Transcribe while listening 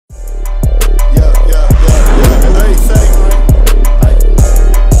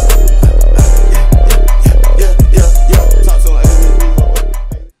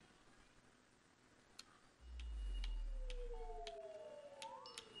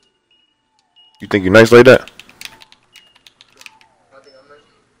You think you nice like that?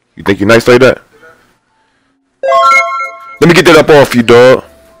 You think you nice like that? Let me get that up off you, dog.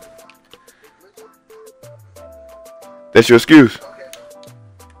 That's your excuse.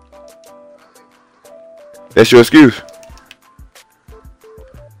 That's your excuse.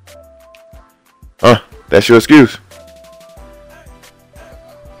 Huh? That's your excuse.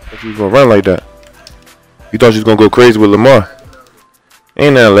 Thought you was gonna run like that. You thought you was gonna go crazy with Lamar.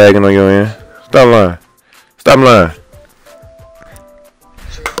 Ain't that lagging on your end. Stop lying. Stop lying.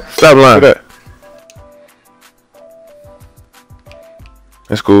 Stop lying. That.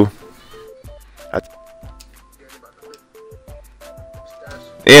 That's cool.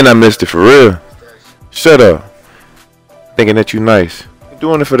 And I missed it for real. Shut up. Thinking that you nice. You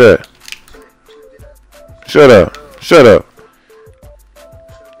doing it for that. Shut up. Shut up.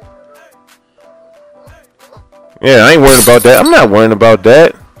 Yeah, I ain't worried about that. I'm not worrying about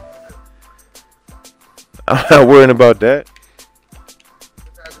that. I'm not worrying about that.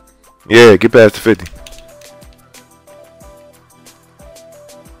 Yeah, get past the 50.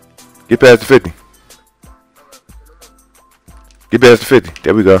 Get past the 50. Get past the 50.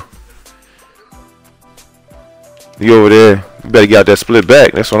 There we go. You over there. You better get out that split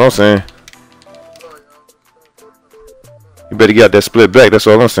back. That's what I'm saying. You better get out that split back. That's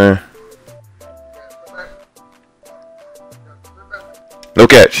all I'm saying. No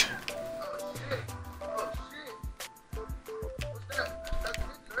catch.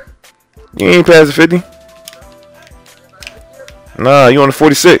 You ain't past the 50. Nah, you on the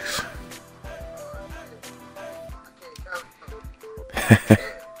 46.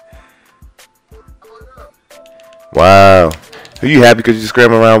 Wow. Are you happy because you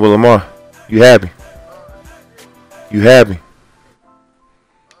scrambling around with Lamar? You happy? You happy?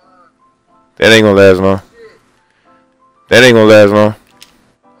 That ain't gonna last long. That ain't gonna last long.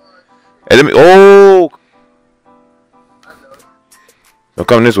 Hey, let me. Oh! Don't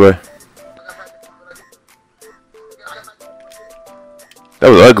come this way. That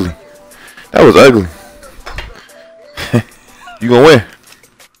was ugly. That was ugly. You gonna win?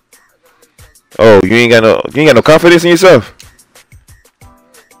 Oh, you ain't got no confidence in yourself.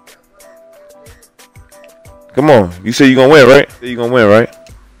 Come on, you say you gonna win, right? You gonna win, right?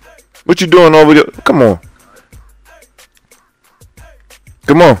 What you doing over there? Come on.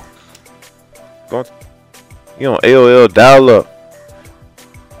 Come on. You on AOL dial up.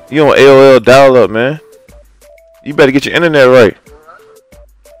 You on AOL dial up, man. You better get your internet right.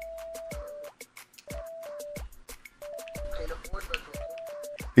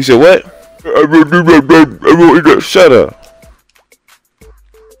 He said what? Shut up.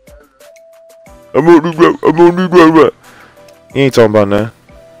 You ain't talking about nothing.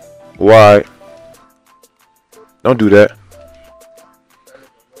 Why? Don't do that.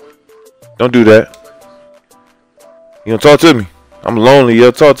 Don't do that. You don't talk to me. I'm lonely,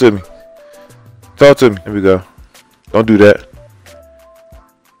 yo. Talk to me. Talk to me. Here we go. Don't do that.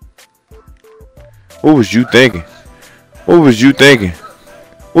 What was you thinking? What was you thinking?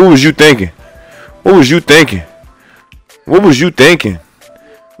 What was you thinking? What was you thinking? What was you thinking?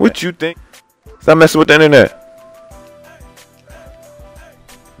 What you think? Stop messing with the internet.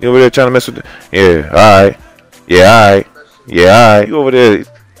 You over there trying to mess with the... Yeah, alright. Yeah, alright. Yeah, alright. You over there.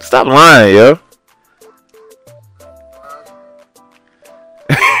 Stop lying, yo.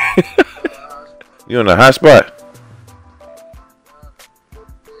 You in a hot spot.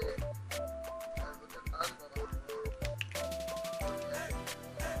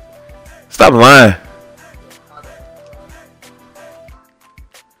 Stop lying.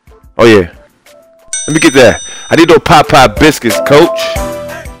 Oh yeah. Let me get that. I need those Popeye biscuits, coach.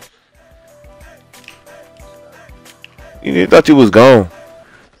 You thought you was gone.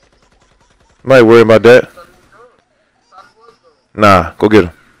 Might worry about that. Nah, go get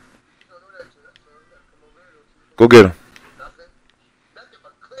him. Go get him.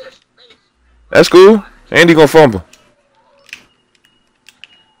 That's cool. Andy gonna fumble.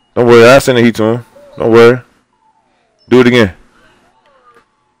 Don't worry, I'll send the heat to him. Don't worry. Do it again.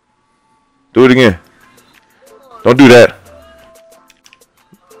 Do it again. Don't do that.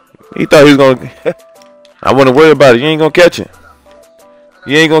 He thought he was gonna... I wouldn't worry about it. You ain't gonna catch it.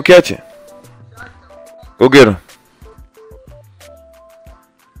 You ain't gonna catch it. Go get him.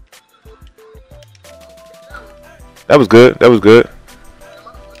 That was good. That was good.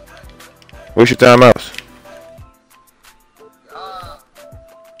 Waste your timeouts.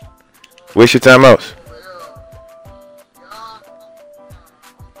 Waste your timeouts.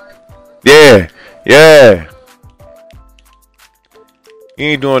 Yeah. Yeah. You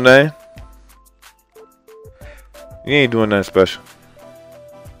ain't doing nothing. You ain't doing nothing special.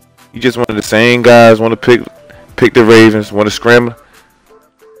 You just one of the same guys want to pick the Ravens, want to scramble.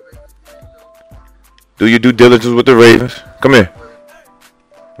 Do your due diligence with the Ravens. Come here.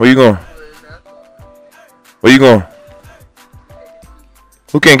 Where you going? Where you going?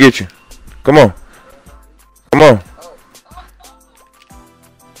 Who can't get you? Come on. Come on.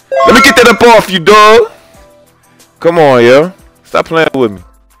 Let me get that up off you, dog. Come on, yo. Stop playing with me.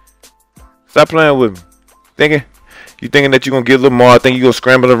 Stop playing with me. You thinking that you're going to get Lamar. Think you're going to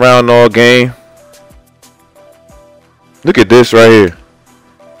scramble around all game. Look at this right here.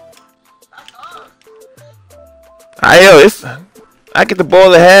 I get the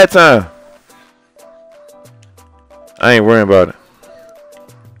ball at halftime. I ain't worrying about it.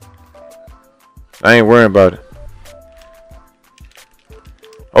 I ain't worrying about it.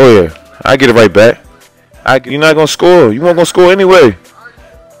 Oh, yeah. I get it right back. You're not going to score. You weren't going to score anyway.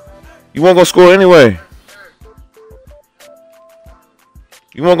 You weren't going to score anyway.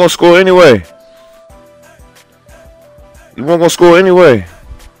 You weren't going to score anyway. You weren't going to score anyway.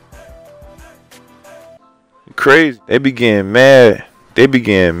 You crazy. They be getting mad. They be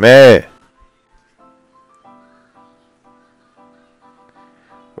getting mad.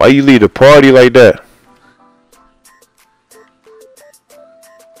 Why you leave the party like that?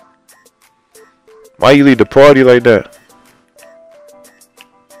 Why you leave the party like that?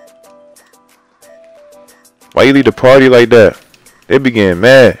 Why you leave the party like that? They be getting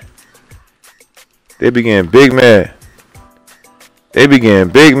mad. They be getting big mad. They be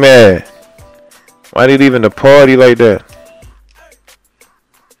getting big mad. Why they leaving the party like that?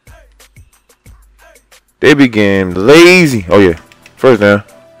 They be getting lazy. Oh yeah, first down.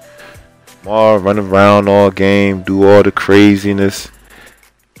 Lamar running around all game, do all the craziness.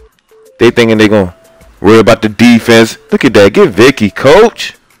 They thinking they gonna worry about the defense. Look at that. Get Vicky,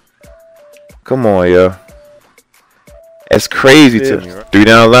 coach. Come on, yo. That's crazy to me. 3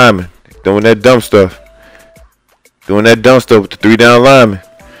 down lineman. Doing that dumb stuff. Doing that dumb stuff with the 3 down lineman.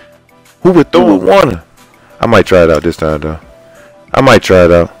 Who would throw it, Warner? I might try it out this time, though. I might try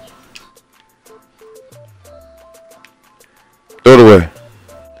it out. Throw it away.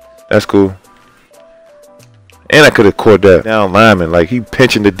 That's cool. And I could have caught that down lineman. Like, he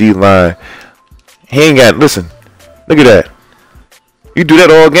pinching the D line. He ain't got, listen. Look at that. You do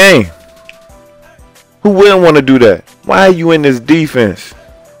that all game. Who wouldn't want to do that? Why are you in this defense?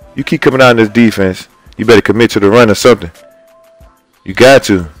 You keep coming out in this defense. You better commit to the run or something. You got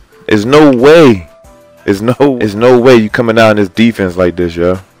to. There's no way. There's no way you coming out in this defense like this,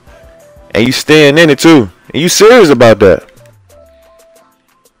 yo. And you staying in it too. And you serious about that.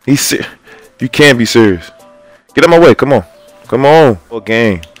 You can't be serious. Get out my way. Come on. Come on. Full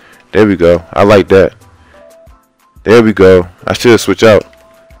game. There we go. I like that. There we go. I should have switched out.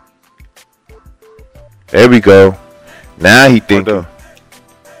 There we go. Now he thinking.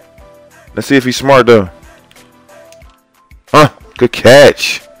 Let's see if he's smart though. Huh? Good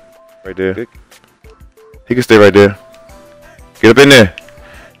catch. Right there. He can stay right there. Get up in there.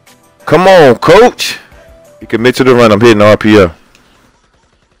 Come on, coach. You commit to the run. I'm hitting the RPO.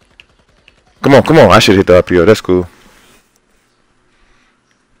 Come on, come on. I should hit the RPO. That's cool.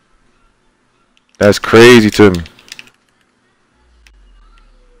 That's crazy to me.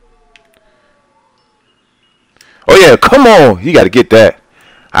 Oh, yeah. Come on. You got to get that.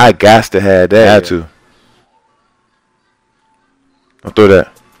 I got to have that. I had to. Don't throw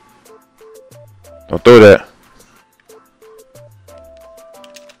that. Don't throw that.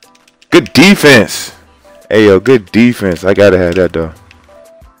 Good defense. Hey, yo, good defense. I got to have that, though.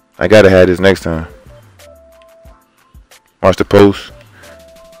 I got to have this next time. Watch the post.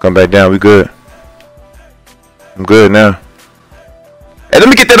 Come back down. We good. I'm good now. Hey, let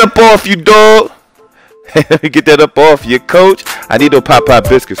me get that up off you, dog. Let me get that up off you, coach. I need those pop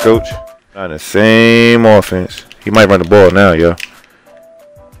biscuits, coach. On the same offense. He might run the ball now, yo.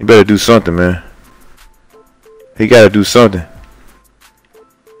 He better do something, man. He got to do something.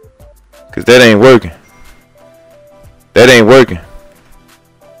 Because that ain't working. That ain't working.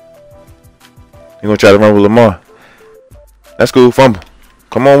 He going to try to run with Lamar. That's cool. Fumble.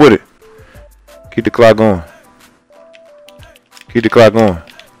 Come on with it. Keep the clock going. Keep the clock going.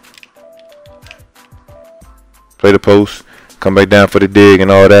 Play the post. Come back down for the dig and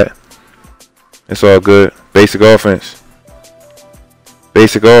all that. It's all good. Basic offense.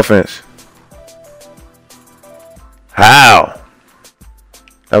 Basic offense. How?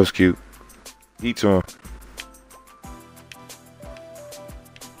 That was cute. Eat to him.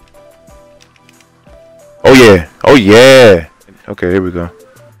 Oh, yeah. Oh, yeah. Okay, here we go.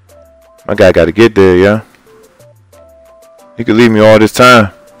 My guy got to get there, yeah. He could leave me all this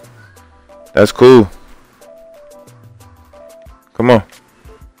time. That's cool. Come on.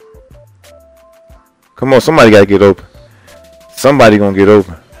 Come on, somebody gotta get open. Somebody gonna get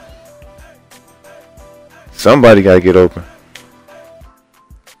open. Somebody gotta get open.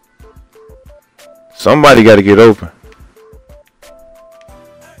 Somebody gotta get open.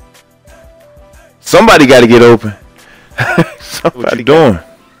 Somebody gotta get open. What you doing?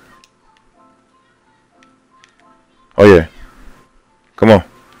 Oh yeah. Come on.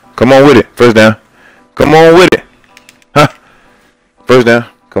 Come on with it. First down. Come on with it. Huh? First down.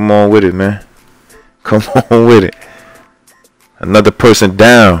 Come on with it, man. Come on with it. Another person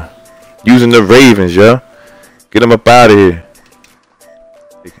down. Using the Ravens, yo. Get him up out of here.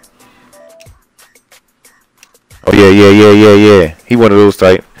 Oh yeah. He one of those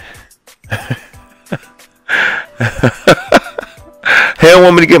type. He don't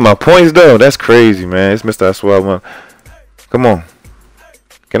want me to get my points though. That's crazy, man. It's Mr. I swear I want. Come on.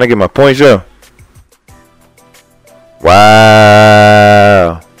 Can I get my points, yo?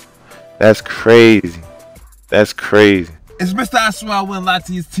 Wow. That's crazy. That's crazy. It's Mr. I swear I wouldn't lie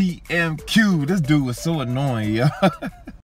to his TMQ. This dude was so annoying, yo.